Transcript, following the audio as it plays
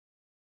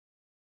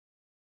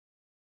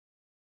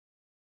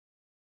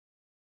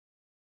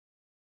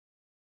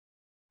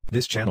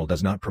This channel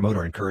does not promote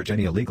or encourage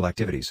any illegal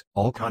activities.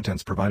 All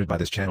contents provided by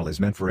this channel is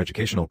meant for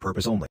educational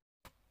purpose only.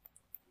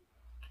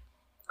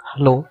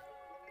 Hello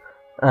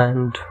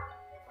and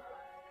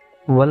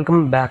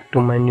welcome back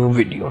to my new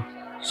video.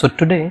 So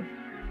today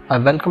I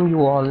welcome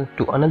you all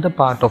to another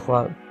part of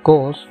our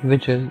course,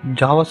 which is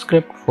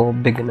JavaScript for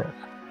Beginners.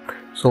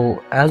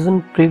 So as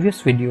in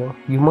previous video,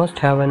 you must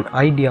have an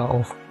idea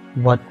of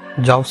what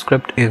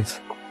JavaScript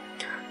is,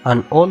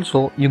 and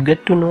also you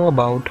get to know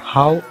about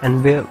how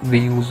and where we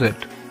use it.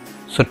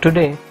 So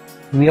today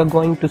we are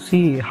going to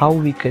see how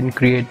we can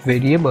create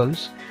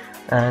variables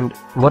and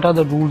what are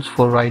the rules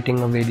for writing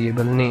a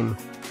variable name.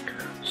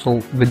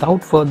 So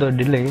without further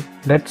delay,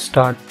 let's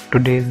start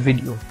today's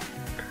video.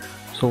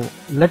 So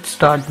let's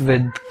start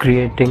with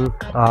creating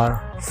our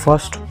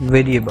first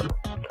variable.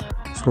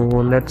 So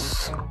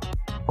let's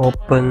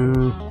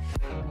open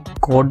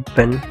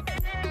CodePen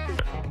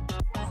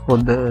for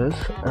this,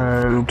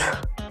 and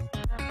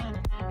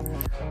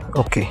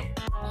okay,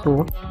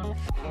 so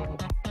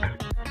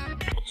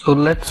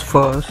let's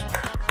first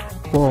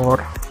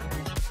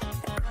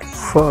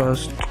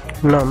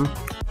num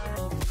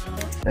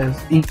is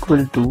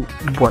equal to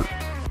 1.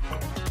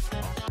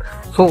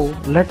 So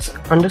let's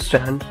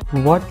understand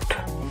what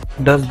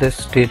does this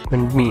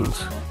statement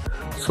means.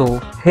 So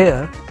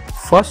here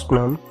first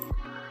num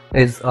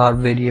is our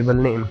variable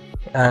name,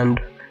 and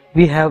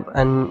we have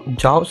an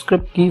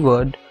JavaScript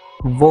keyword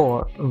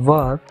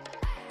var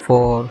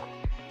for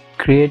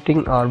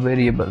creating our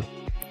variable,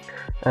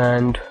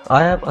 and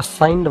I have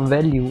assigned a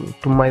value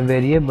to my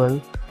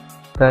variable,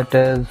 that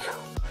is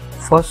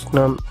first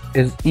num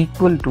is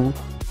equal to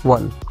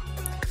 1,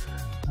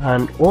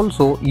 and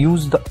also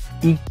use the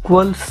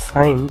equal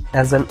sign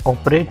as an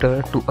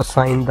operator to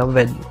assign the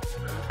value.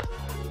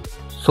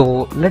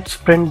 So let's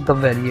print the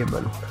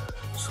variable.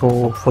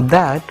 So for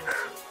that,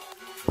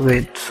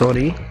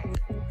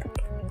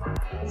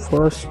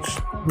 first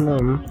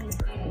num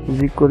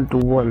is equal to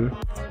 1,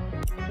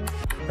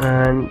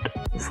 and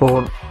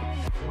for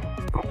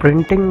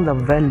printing the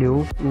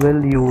value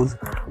we'll use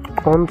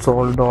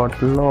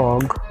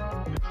console.log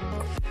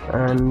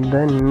and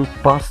then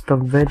pass the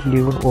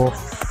value of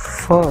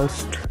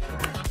first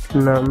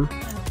num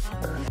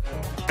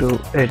to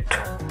it.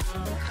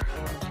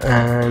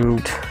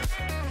 And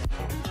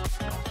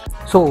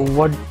so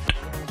what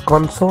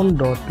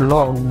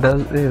console.log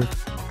does is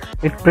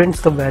it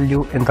prints the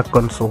value in the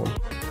console.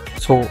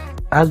 So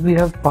as we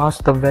have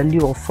passed the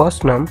value of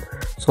first num,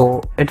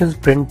 so it is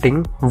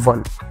printing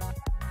 1.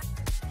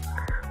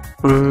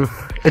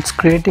 It's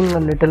creating a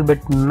little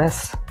bit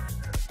mess,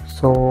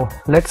 so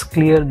let's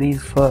clear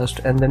these first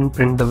and then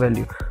print the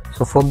value.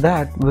 So for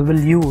that we will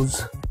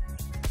use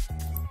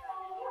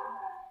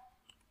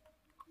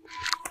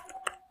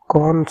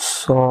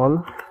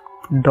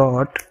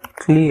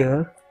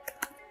console.clear,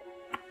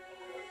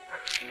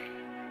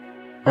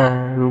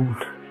 and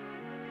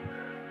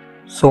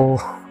so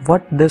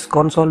what this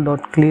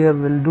console.clear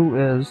will do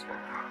is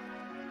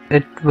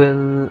it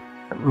will,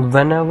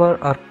 whenever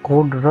our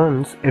code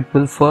runs, it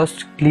will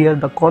first clear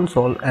the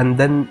console and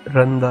then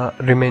run the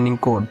remaining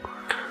code.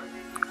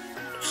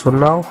 So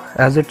now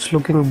as it's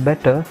looking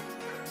better,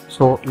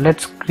 so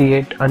let's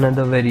create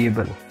another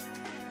variable.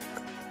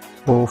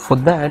 So for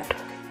that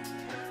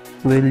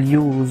we'll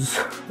use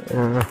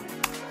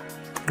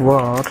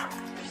var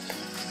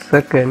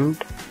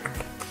second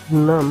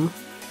num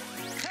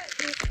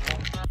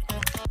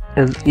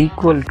is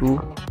equal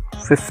to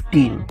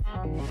 15,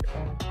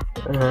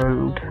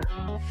 and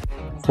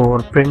for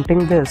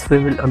printing this we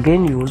will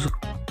again use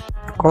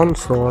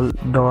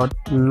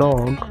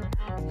console.log,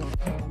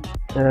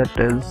 that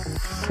is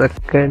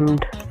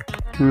second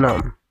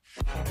num,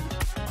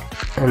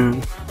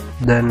 and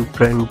then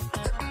print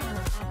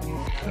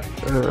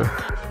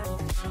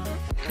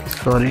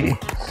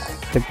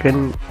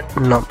second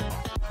num.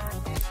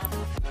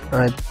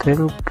 I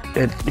think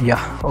it,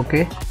 yeah,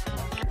 okay.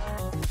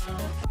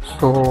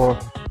 So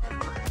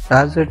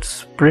as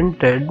it's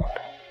printed,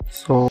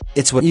 so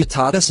it's what you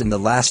taught us in the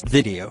last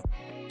video.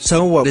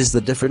 So what is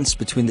the difference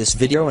between this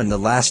video and the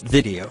last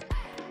video?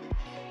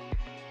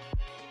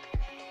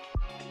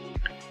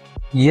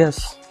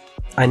 yes,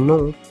 I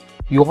know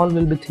you all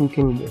will be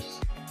thinking this,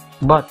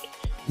 but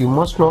you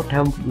must not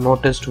have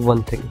noticed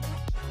one thing.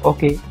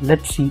 Okay,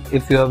 let's see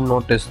if you have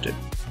noticed it.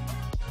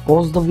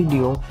 Pause the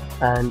video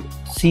and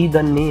see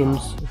the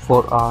names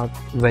for our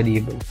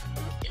variable.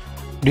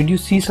 Did you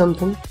see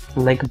something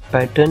like a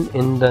pattern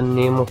in the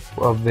name of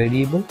a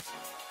variable?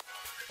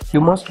 You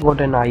must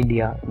got an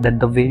idea that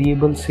the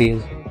variable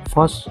says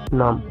first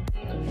num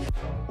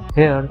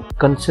here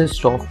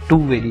consists of two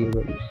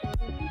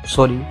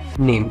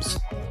names,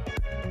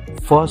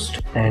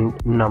 first and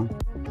num.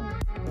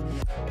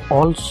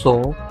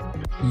 Also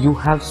you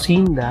have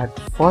seen that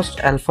first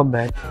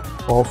alphabet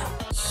of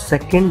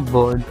second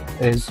word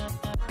is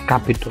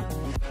capital.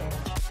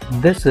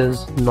 This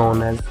is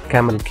known as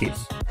camel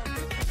case.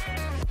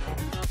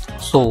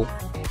 So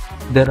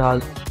there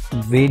are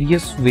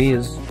various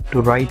ways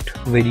to write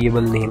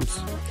variable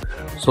names.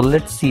 So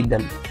let's see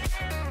them.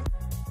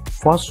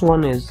 First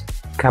one is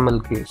camel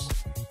case.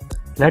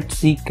 let's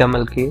see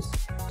camel case.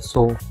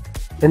 So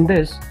in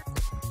this,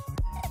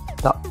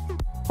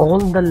 all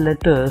the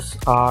letters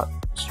are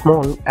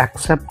small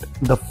except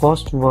the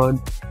first word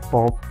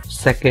of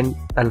second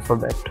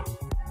alphabet.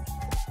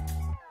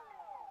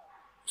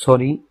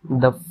 Sorry,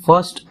 the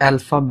first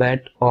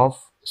alphabet of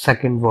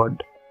second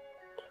word.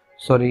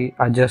 Sorry,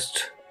 I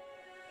just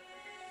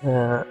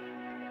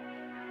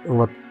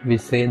what we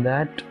say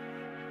that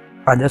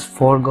I just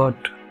forgot,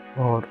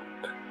 or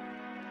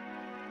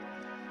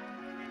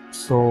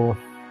so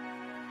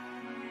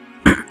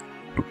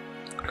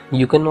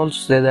you can also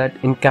say that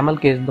in camel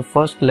case the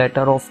first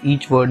letter of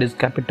each word is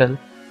capital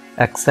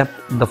except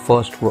the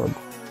first word.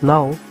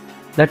 Now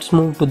let's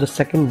move to the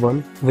second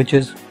one, which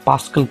is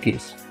Pascal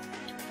case.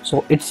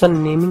 So it's a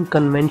naming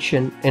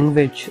convention in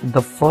which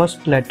the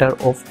first letter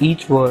of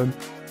each word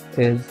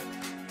is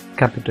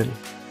capital,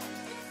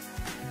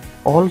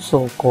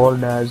 also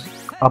called as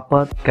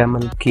upper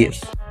camel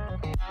case.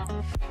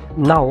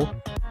 Now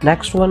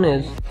next one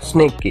is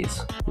snake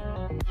case.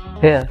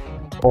 Here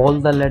all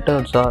the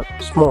letters are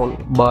small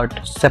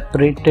but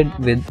separated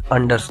with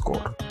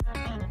underscore.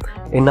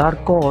 In our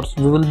course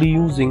we will be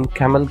using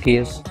camel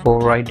case for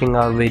writing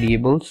our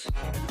variables.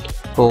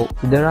 So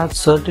there are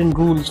certain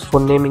rules for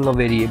naming a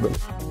variable.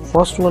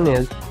 First one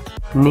is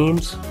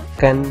names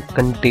can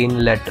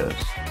contain letters,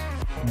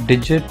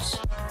 digits,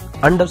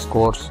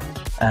 underscores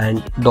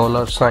and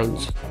dollar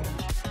signs.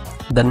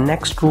 The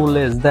next rule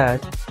is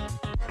that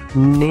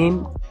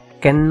name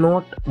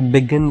cannot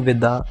begin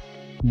with a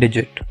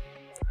digit.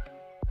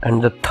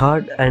 And the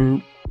third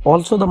and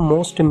also the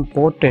most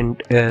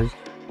important is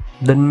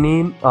the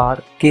name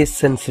are case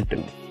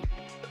sensitive.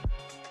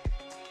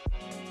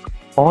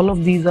 All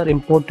of these are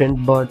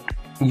important, but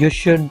you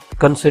should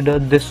consider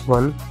this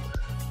one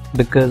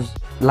because,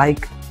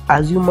 like,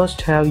 as you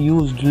must have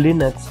used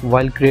Linux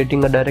while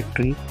creating a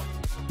directory,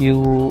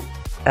 you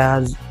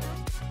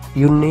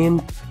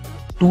name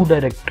two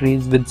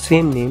directories with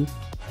same name,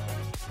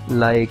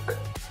 like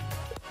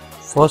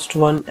first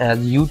one as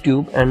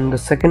YouTube and the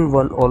second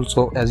one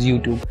also as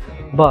YouTube,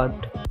 but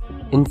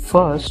in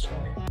first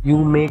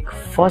you make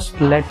first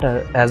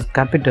letter as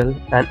capital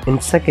and in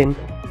second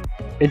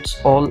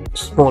it's all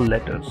small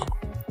letters,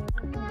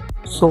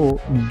 so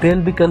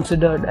they'll be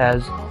considered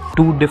as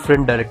two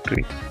different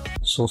directories.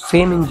 So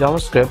same in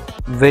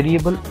JavaScript,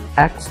 variable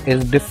X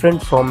is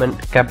different from a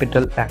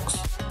capital X.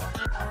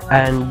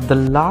 And the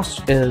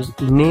last is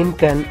name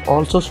can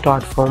also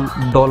start from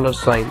dollar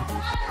sign,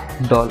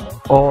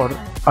 or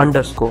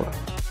underscore.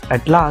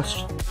 At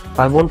last,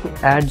 I want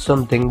to add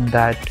something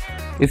that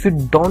if you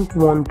don't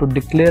want to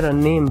declare a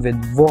name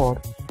with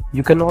var,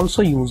 you can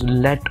also use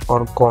let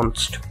or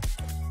const.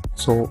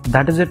 So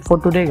that is it for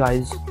today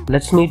guys.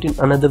 Let's meet in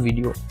another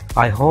video.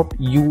 I hope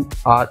you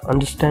are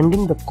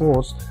understanding the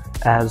course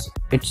as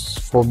it's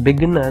for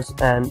beginners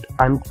and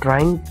I'm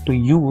trying to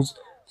use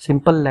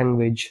simple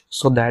language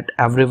so that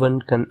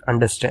everyone can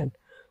understand.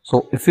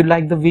 So if you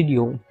like the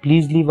video,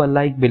 please leave a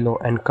like below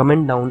and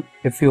comment down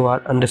if you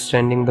are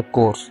understanding the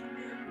course,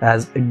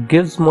 as it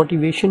gives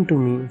motivation to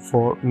me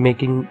for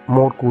making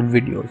more cool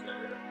videos.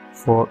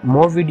 For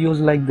more videos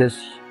like this,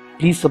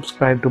 please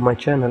subscribe to my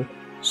channel.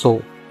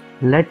 So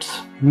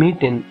let's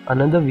meet in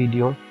another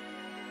video.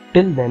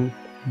 Till then,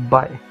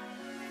 bye.